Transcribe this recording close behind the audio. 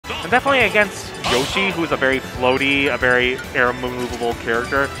And definitely against Yoshi, who's a very floaty, a very air-movable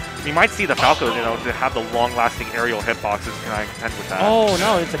character, you might see the Falco, you know, to have the long-lasting aerial hitboxes. Can I contend with that? Oh,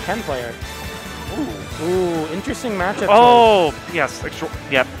 no, it's a Ken player. Ooh, interesting matchup. Oh, yes.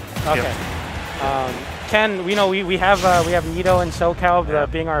 Yep. Okay. Yep. Ken, we know we have Nito and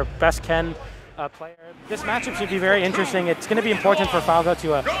SoCal being our best Ken player. This matchup should be very interesting. It's going to be important for Falco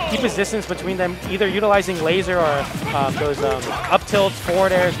to keep his distance between them, either utilizing laser or those up tilts,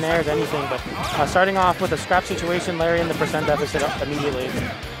 forward airs, nairs, anything. But starting off with a scrap situation, Larry in the percent deficit immediately.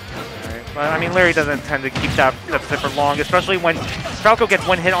 But, I mean, Larry doesn't tend to keep that deficit for long, especially when Falco gets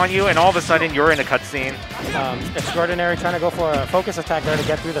one hit on you and all of a sudden you're in a cutscene. exJORDANary trying to go for a focus attack there to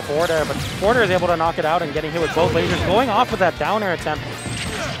get through the forward air, but forward air is able to knock it out and getting hit with both lasers, going off with that down air attempt.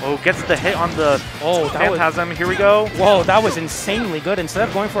 Oh, gets the hit on the Phantasm. Here we go. Whoa, that was insanely good. Instead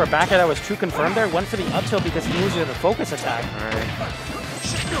of going for a back air that was true confirmed there, went for the up tilt because he used the focus attack. All right.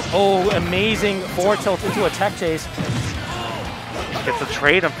 Oh, amazing forward tilt into a tech chase. Gets a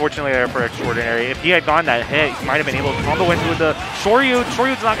trade, unfortunately, there for exJORDANary. If he had gotten that hit, he might have been able to combo into the Shoryu.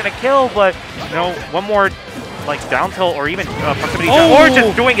 Shoryu's not going to kill, but, you know, one more, like, down tilt or even proximity or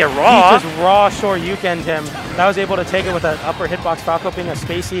just doing it raw. He just raw Shoryuken'd him. That was able to take it with an upper hitbox. Falco being a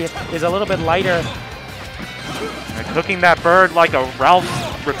spacey is a little bit lighter. And cooking that bird like a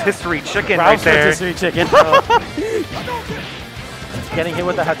Ralph's rotisserie chicken right there. Rotisserie chicken. Getting hit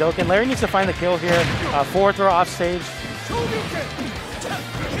with the Hadouken. Larry needs to find the kill here. Forward throw off stage.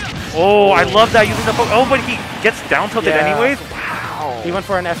 Oh, I love that using the poke. Oh, but he gets down tilted anyways. Wow. He went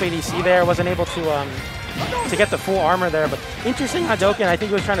for an FADC there. Wasn't able to get the full armor there. But interesting Hadouken. I think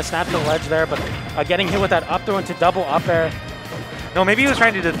he was trying to snap the ledge there, but getting hit with that up throw into double up air. No, maybe he was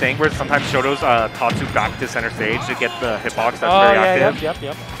trying to do the thing where sometimes Shoto's Tatsu back to center stage to get the hitbox that's very active.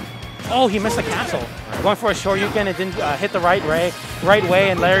 Yep. Oh, he missed the cancel. Going for a Shoryuken, it didn't hit the right way,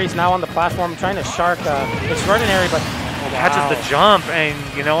 and Larry's now on the platform trying to shark exJORDANary, but catches the jump,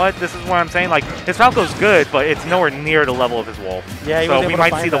 and you know what? This is what I'm saying. Like, his Falco's good, but it's nowhere near the level of his Wolf. Yeah, so we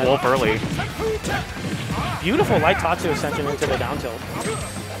might see the Wolf early. Beautiful light Tatsu ascension into the down tilt.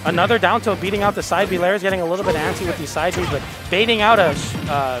 Another down tilt beating out the side B. Larry's getting a little bit antsy with these side Bs, but baiting out a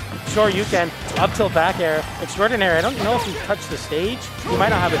Shoryuken, up tilt back air. exJORDANary, I don't know if he touched the stage. He might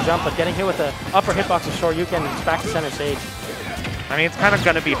not have a jump, but getting hit with the upper hitbox of Shoryuken, it's back to center stage. I mean, it's kind of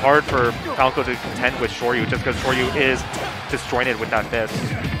going to be hard for Falco to contend with Shoryu just because Shoryu is disjointed with that fist.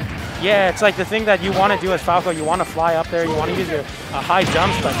 Yeah, it's like the thing that you want to do as Falco. You want to fly up there. You want to use your high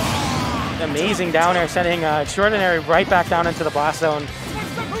jumps, but amazing down air sending exJORDANary right back down into the blast zone.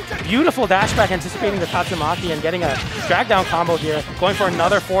 Beautiful dash back anticipating the Tatsumaki and getting a drag down combo here. Going for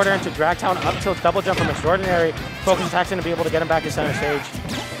another forward air into drag down up tilt double jump from exJORDANary. Focus attack's going to be able to get him back to center stage.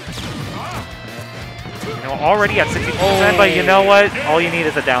 You know, already at 60%, but you know what? All you need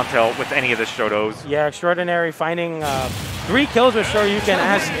is a down tilt with any of the Shotos. Yeah, exJORDANary finding 3 kills with Shoryuken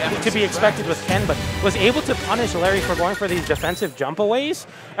as to be expected with Ken, but was able to punish Larry for going for these defensive jumpaways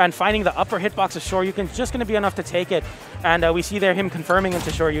and finding the upper hitbox of Shoryuken just going to be enough to take it. And we see there him confirming into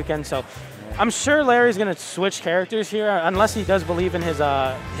Shoryuken. So I'm sure Larry's going to switch characters here unless he does believe in his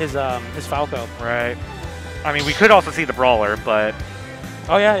Falco. Right. I mean, we could also see the Brawler, but...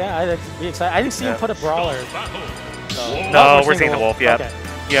 Oh, yeah, I'd be excited. I didn't see him put a Brawler. So. No, we're seeing the Wolf, yeah. Okay.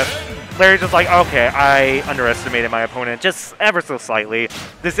 Yep. Larry's just like, okay, I underestimated my opponent just ever so slightly.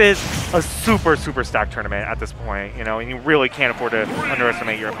 This is a super, super stacked tournament at this point, you know, and you really can't afford to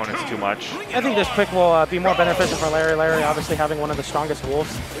underestimate your opponents too much. I think this pick will be more beneficial for Larry. Larry obviously having one of the strongest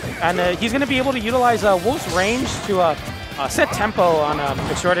Wolves. And he's going to be able to utilize Wolf's range to set tempo on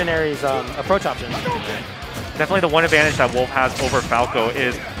exJORDANary's approach options. Definitely the one advantage that Wolf has over Falco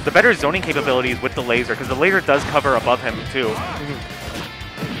is the better zoning capabilities with the laser, because the laser does cover above him too.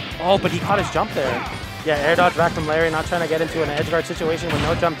 Oh, but he caught his jump there. Yeah, air dodge back from Larry, not trying to get into an edge guard situation with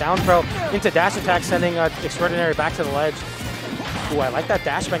no jump down throw into dash attack, sending exJORDANary back to the ledge. Ooh, I like that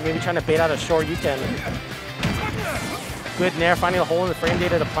dash back, maybe trying to bait out a Shoryuken. Good nair, finding a hole in the frame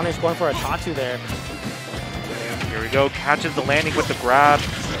data to punish, going for a Tatsu there. Here we go, catches the landing with the grab.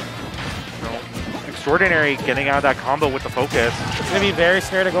 exJORDANary getting out of that combo with the focus. It's going to be very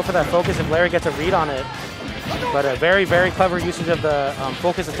scary to go for that focus if Larry gets a read on it. But a very, very clever usage of the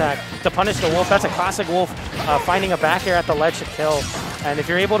focus attack to punish the Wolf. That's a classic Wolf, finding a back air at the ledge to kill. And if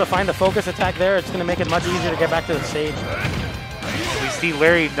you're able to find the focus attack there, it's going to make it much easier to get back to the stage. We see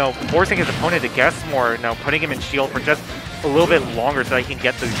Larry forcing his opponent to guess more, putting him in shield for just a little bit longer so that he can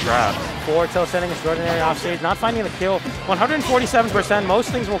get those grabs. Forward tilt sending exJORDANary off stage, not finding the kill. 147%, most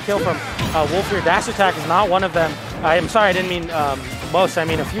things will kill from Wolf here. Dash attack is not one of them. I'm sorry, I didn't mean most, I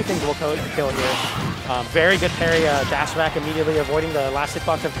mean a few things will kill here. Very good parry, dash back immediately, avoiding the last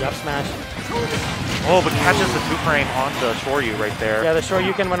hitbox of the up smash. Oh, but catches the 2-frame on the Shoryu right there. Yeah, the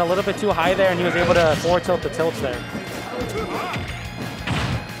Shoryuken went a little bit too high there, and he was able to forward tilt the tilts there.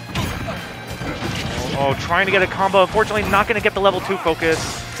 Oh, trying to get a combo. Unfortunately, not going to get the level 2 focus.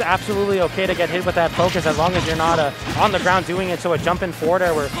 It's absolutely okay to get hit with that focus as long as you're not on the ground doing it. So a jump in forward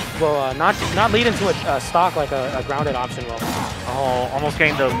air will not lead into a stock like a grounded option will. Oh, almost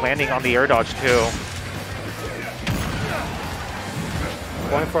getting the landing on the air dodge too.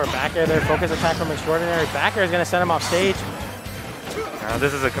 Going for a back air there. Focus attack from exJORDANary. Back air is going to send him off stage. Now,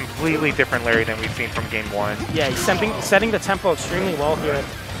 this is a completely different Larry than we've seen from game 1. Yeah, he's setting the tempo extremely well here.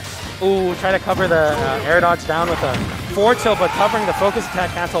 Ooh, try to cover the air dodge down with a forward tilt, but covering the focus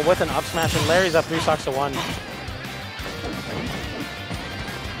attack cancel with an up smash, and Larry's up 3 stocks to 1.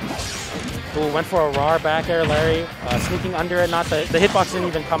 Ooh, went for a raw back air, Larry. Sneaking under it, the hitbox didn't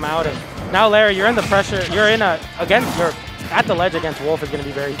even come out. And now, Larry, you're in the pressure. You're in you're at the ledge against Wolf is going to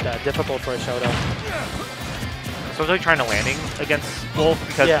be very difficult for a showdown. So really trying to landing against Wolf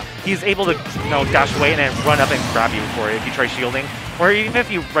because he's able to dash away and then run up and grab you for it if you try shielding. Or even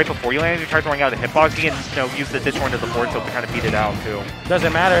if you, right before you land, you try throwing out a hitbox, you can use the disjoint of the forward tilt to kind of beat it out too.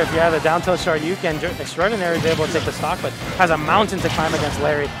 Doesn't matter if you have a down tilt Shoryuken, exJORDANary is able to take the stock, but has a mountain to climb against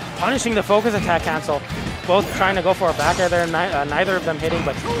Larry. Punishing the focus attack cancel. Both trying to go for a back air there, neither of them hitting,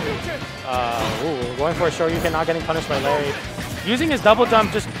 but going for a Shoryuken, not getting punished by Larry. Using his double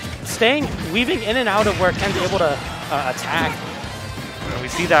jump, just weaving in and out of where Ken's able to attack. We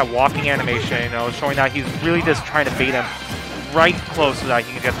see that walking animation, showing that he's really just trying to bait him right close so that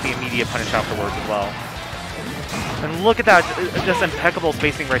he can get the immediate punish afterwards as well. And look at that, just impeccable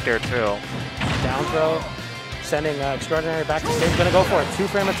spacing right there too. Down throw, sending exJORDANary back to stage. Gonna go for a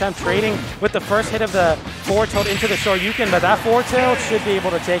 2-frame attempt, trading with the first hit of the forward tilt into the Shoryuken, but that forward tilt should be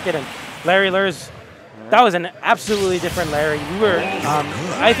able to take it. And Larry Lurr's, that was an absolutely different Larry.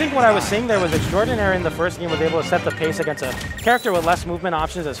 I think what I was seeing there was exJORDANary in the first game was able to set the pace against a character with less movement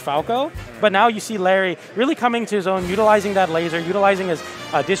options as Falco. But now you see Larry really coming to his own, utilizing that laser, utilizing his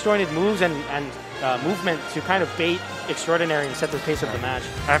disjointed moves and movement to kind of bait exJORDANary and set the pace of the match.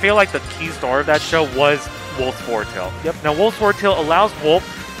 I feel like the key star of that show was Wolf's forward tilt. Yep. Now Wolf's forward tilt allows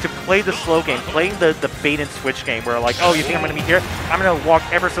Wolf to play the slow game, playing the bait and switch game where like, oh, you think I'm going to be here? I'm going to walk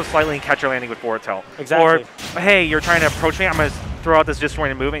ever so slightly and catch your landing with forward tilt. Exactly. Or, hey, you're trying to approach me, I'm going to throw out this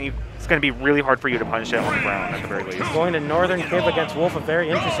disjointed move and it's going to be really hard for you to punish it on the ground at the very least. Going to Northern Kib against Wolf, a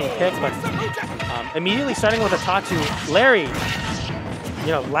very interesting pick, but immediately starting with a Tatsu, Larry,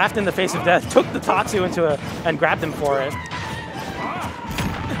 laughed in the face of death, took the Tatsu and grabbed him for it.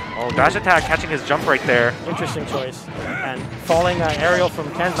 Oh, dash attack, catching his jump right there. Interesting choice. And falling aerial from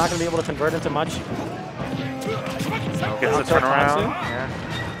Ken's not going to be able to convert into much. Gets the turnaround.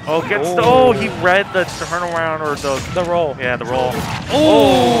 Yeah. He read the turnaround or the roll. Yeah, the roll.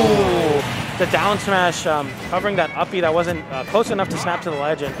 Oh! The down smash covering that uppie that wasn't close enough to snap to the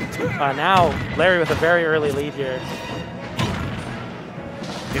ledge. And now Larry with a very early lead here.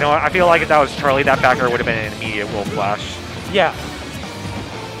 I feel like if that was Charlie, that backer would have been an immediate Wolf flash. Yeah.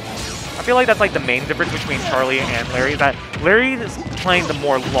 I feel like that's like the main difference between Charlie and Larry, that Larry is playing the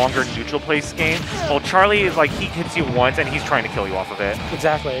more longer neutral place game, while Charlie is like, he hits you once and he's trying to kill you off of it.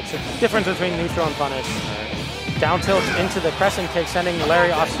 Exactly. It's a difference between neutral and punish. Down tilt into the crescent kick, sending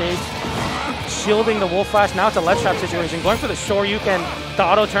Larry off stage, shielding the Wolf flash. Now it's a ledge trap situation. Going for the Shoryuken, the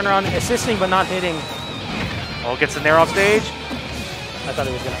auto turnaround, assisting but not hitting. Oh, gets in there off stage. I thought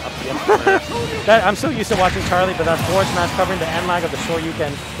he was going to up the I'm so used to watching Charlie, but that forward smash covering the end lag of the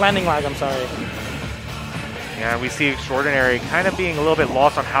Shoryuken. Landing lag, I'm sorry. Yeah, we see exJORDANary kind of being a little bit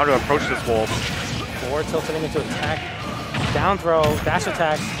lost on how to approach this Wolf. Forward tilting into attack. Down throw, dash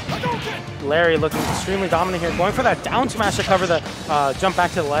attack. Larry looking extremely dominant here. Going for that down smash to cover the jump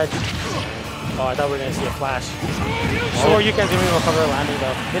back to the ledge. Oh, I thought we were going to see a flash. Shoryuken's didn't even recover the landing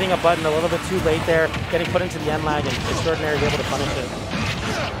though. Hitting a button a little bit too late there, getting put into the end lag, and exJORDANary is able to punish it.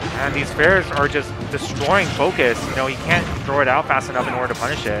 And these fares are just destroying focus. He can't throw it out fast enough in order to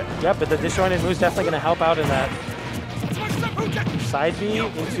punish it. Yep, but the disjointed move's definitely going to help out in that. Side B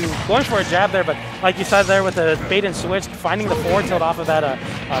into going for a jab there, but like you said there with the bait and switch, finding the forward tilt off of that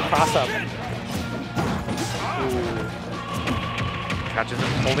cross up. Catches him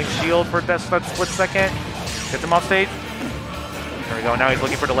holding shield for that split second. Gets him off stage. There we go. Now he's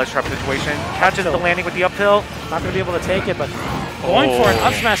looking for the ledge trap situation. Catches the landing with the up tilt. Not going to be able to take it, but going for an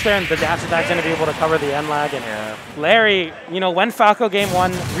up smash there, and the dash attack's going to be able to cover the end lag. And Larry, when Falco game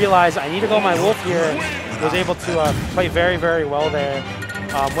 1 realized I need to go my Wolf here, was able to play very, very well there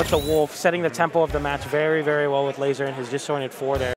with the Wolf, setting the tempo of the match very, very well with laser and his disjointed 4 there.